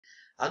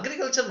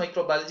Agriculture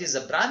microbiology is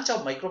a branch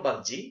of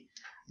microbiology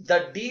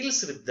that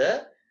deals with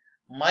the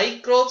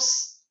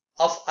microbes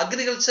of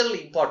agricultural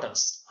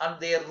importance and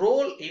their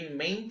role in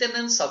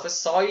maintenance of a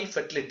soil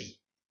fertility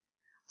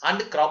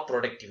and crop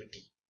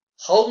productivity.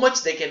 How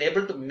much they can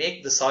able to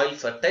make the soil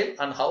fertile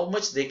and how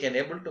much they can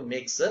able to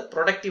make the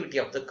productivity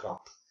of the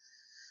crop.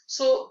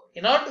 So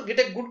in order to get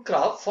a good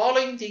crop,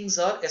 following things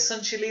are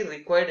essentially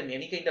required in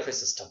any kind of a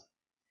system.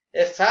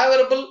 A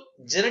favorable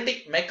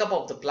genetic makeup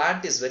of the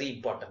plant is very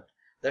important.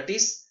 That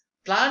is,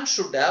 plant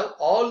should have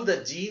all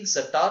the genes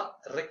that are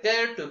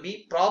required to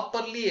be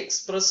properly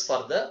expressed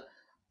for the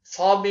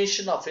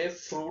formation of a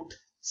fruit,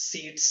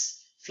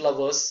 seeds,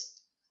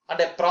 flowers, and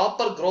a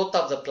proper growth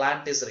of the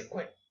plant is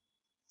required.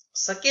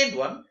 Second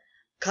one,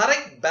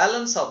 correct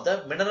balance of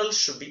the minerals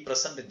should be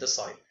present in the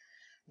soil.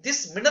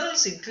 These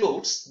minerals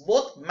includes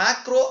both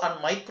macro and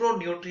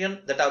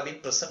micronutrient that have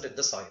been present in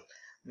the soil.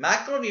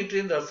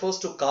 Macronutrient refers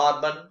to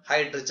carbon,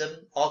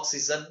 hydrogen,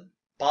 oxygen,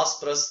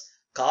 phosphorus.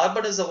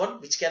 Carbon is the one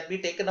which can be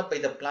taken up by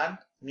the plant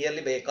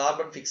merely by a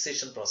carbon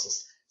fixation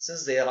process,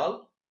 since they are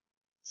all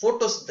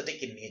photosynthetic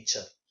in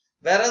nature.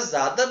 Whereas the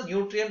other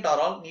nutrient are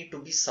all need to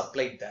be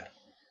supplied there.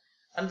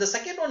 And the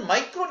second one,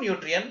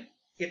 micronutrient,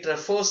 it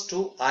refers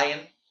to iron,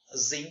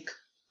 zinc,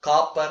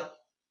 copper,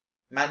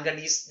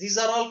 manganese. These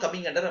are all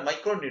coming under a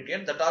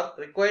micronutrient that are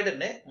required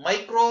in a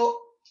micro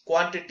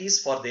quantities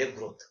for their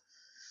growth.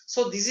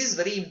 So this is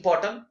very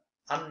important.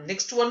 And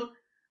next one,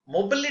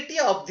 mobility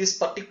of this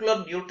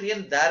particular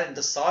nutrient there in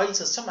the soil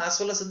system as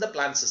well as in the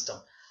plant system.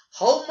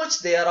 How much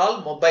they are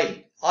all mobile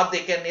or they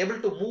can able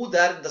to move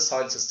there in the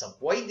soil system.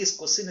 Why this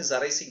question is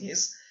arising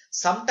is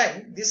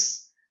sometimes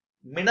this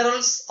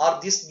minerals or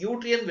this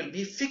nutrient will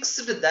be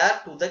fixed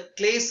there to the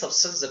clay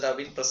substance that have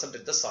been present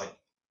in the soil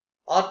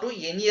or to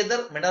any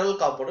other mineral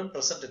component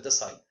present in the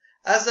soil.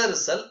 As a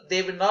result,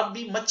 they will not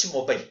be much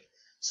mobile.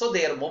 So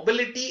their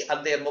mobility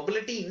and their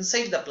mobility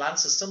inside the plant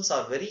systems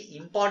are very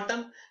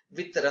important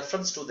with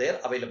reference to their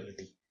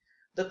availability.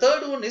 The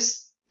third one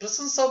is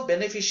presence of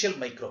beneficial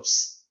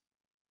microbes.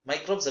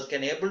 Microbes that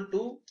can able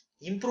to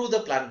improve the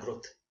plant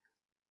growth.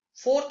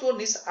 Fourth one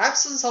is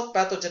absence of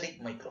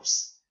pathogenic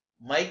microbes.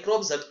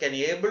 Microbes that can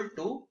able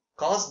to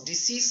cause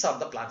disease on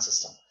the plant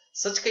system.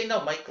 Such kind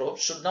of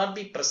microbes should not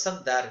be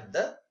present there in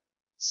the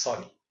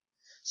soil.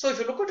 So if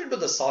you look into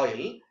the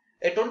soil,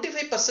 a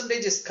 25%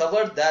 is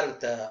covered there with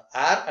the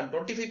air and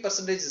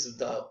 25% is with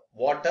the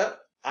water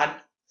and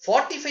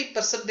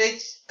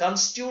 45%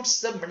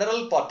 constitutes the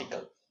mineral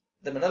particle.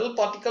 The mineral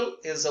particle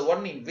is the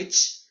one in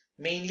which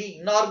mainly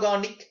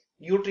inorganic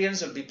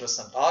nutrients will be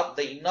present or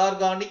the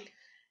inorganic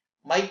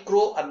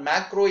micro and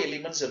macro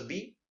elements will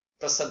be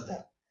present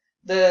there.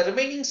 The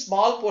remaining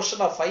small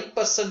portion of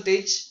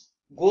 5%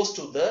 goes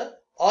to the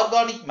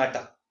organic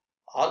matter.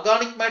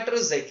 Organic matter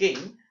is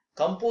again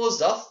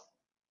composed of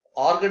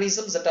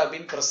organisms that have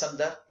been present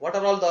there. What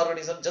are all the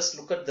organisms? Just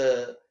look at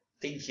the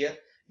thing here.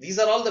 These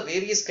are all the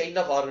various kind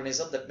of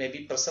organisms that may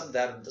be present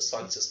there in the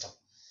soil system.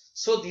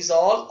 So these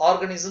all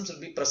organisms will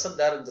be present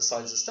there in the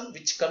soil system,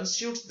 which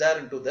constitutes there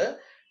into the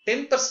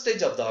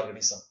 10% of the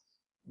organism.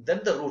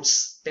 Then the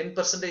roots,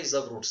 10%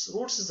 of roots.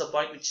 Roots is a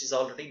point which is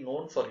already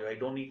known for you. I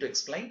don't need to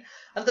explain.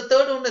 And the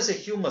third one is a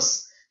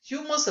humus.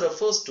 Humus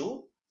refers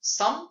to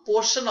some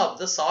portion of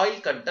the soil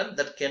content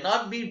that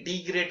cannot be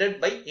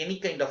degraded by any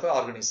kind of an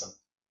organism.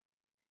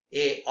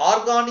 A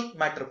organic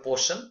matter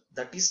portion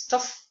that is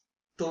tough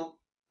to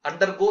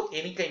undergo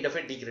any kind of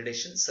a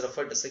degradation is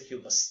referred as a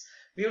humus.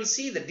 We will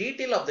see the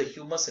detail of the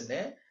humus in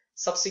a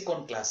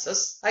subsequent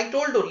classes. I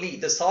told only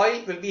the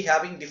soil will be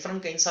having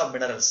different kinds of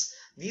minerals.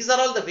 These are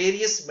all the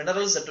various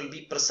minerals that will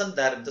be present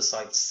there in the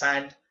soil.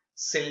 Sand,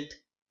 silt,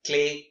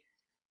 clay.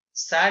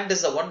 Sand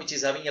is the one which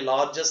is having a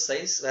larger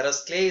size,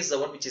 whereas clay is the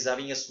one which is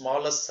having a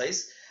smaller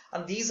size.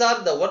 And these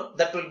are the one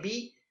that will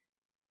be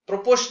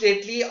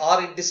proportionately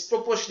or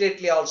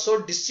disproportionately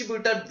also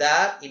distributed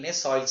there in a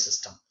soil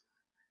system.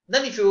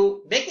 Then if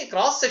you make a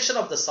cross section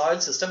of the soil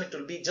system, it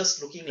will be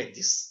just looking like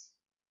this.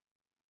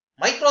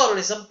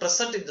 Microorganisms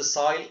present in the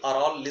soil are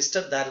all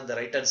listed there in the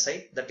right hand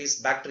side. That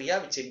is bacteria,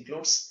 which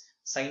includes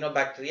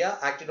cyanobacteria,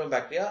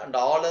 actinobacteria and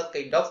all are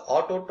kind of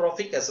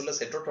autotrophic as well as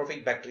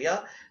heterotrophic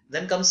bacteria.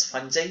 Then comes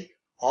fungi,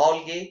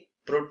 algae,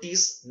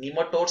 protists,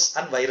 nematodes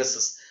and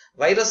viruses.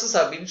 Viruses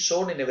have been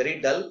shown in a very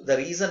dull. The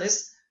reason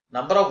is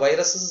number of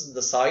viruses in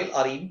the soil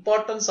or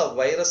importance of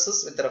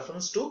viruses with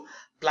reference to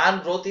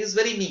plant growth is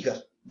very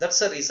meager. That's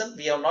the reason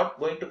we are not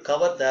going to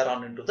cover there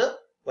on into the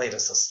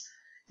viruses.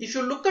 If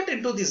you look at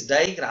into this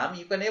diagram,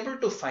 you can able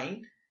to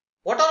find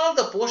what are all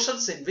the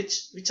portions in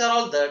which are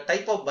all the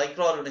type of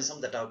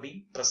microorganisms that have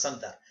been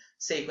present there.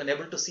 Say you can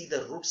able to see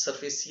the root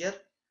surface here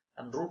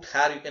and root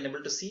hair you can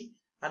able to see,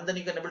 and then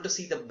you can able to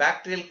see the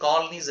bacterial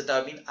colonies that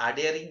have been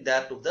adhering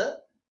there to the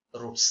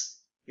roots.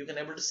 You can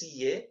able to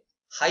see a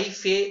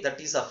hyphae that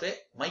is of a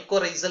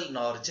mycorrhizal in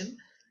origin.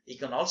 You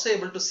can also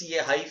able to see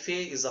a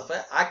hyphae is of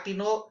a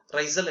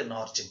actinorhizal in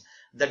origin.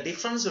 The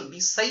difference will be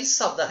size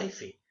of the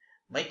hyphae.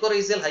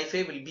 Mycorrhizal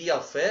hyphae will be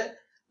of a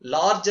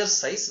larger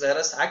size,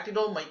 whereas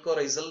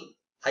actinomycorrhizal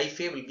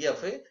hyphae will be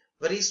of a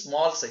very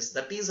small size.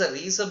 That is the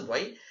reason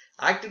why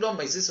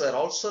actinomyces were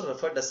also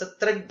referred as a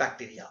thread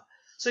bacteria.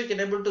 So you can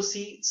able to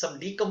see some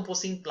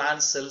decomposing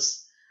plant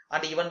cells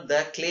and even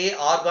the clay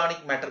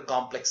organic matter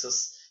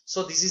complexes.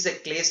 So this is a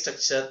clay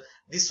structure.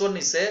 This one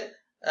is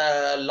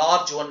a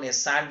large one, a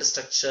sand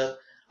structure,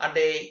 and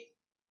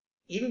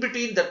in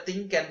between that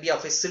thing can be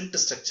of a silt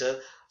structure.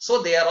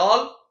 So they are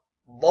all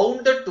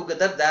bounded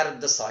together there in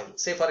the soil.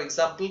 Say for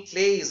example,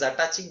 clay is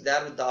attaching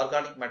there with the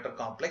organic matter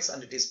complex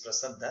and it is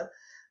present there.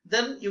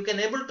 Then you can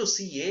able to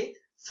see a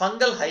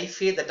fungal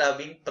hyphae that have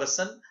been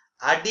present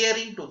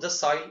adhering to the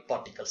soil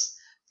particles.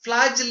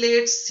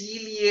 Flagellates,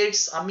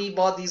 ciliates,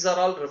 amoeba, these are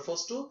all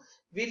refers to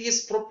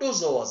various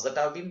protozoas that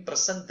have been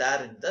present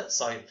there in the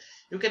soil.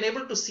 You can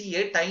able to see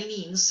a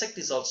tiny insect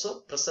is also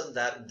present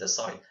there in the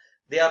soil.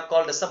 They are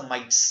called as a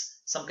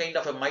mites. Some kind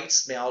of a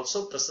mites may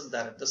also present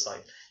there in the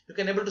soil. You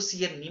can able to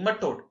see a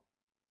nematode.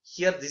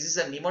 Here this is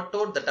a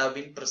nematode that have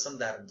been present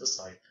there in the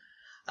soil.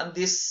 And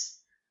this,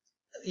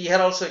 here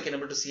also you can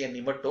able to see a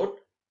nematode.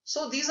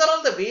 So these are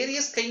all the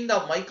various kind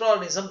of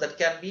microorganisms that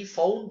can be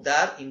found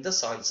there in the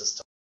soil system.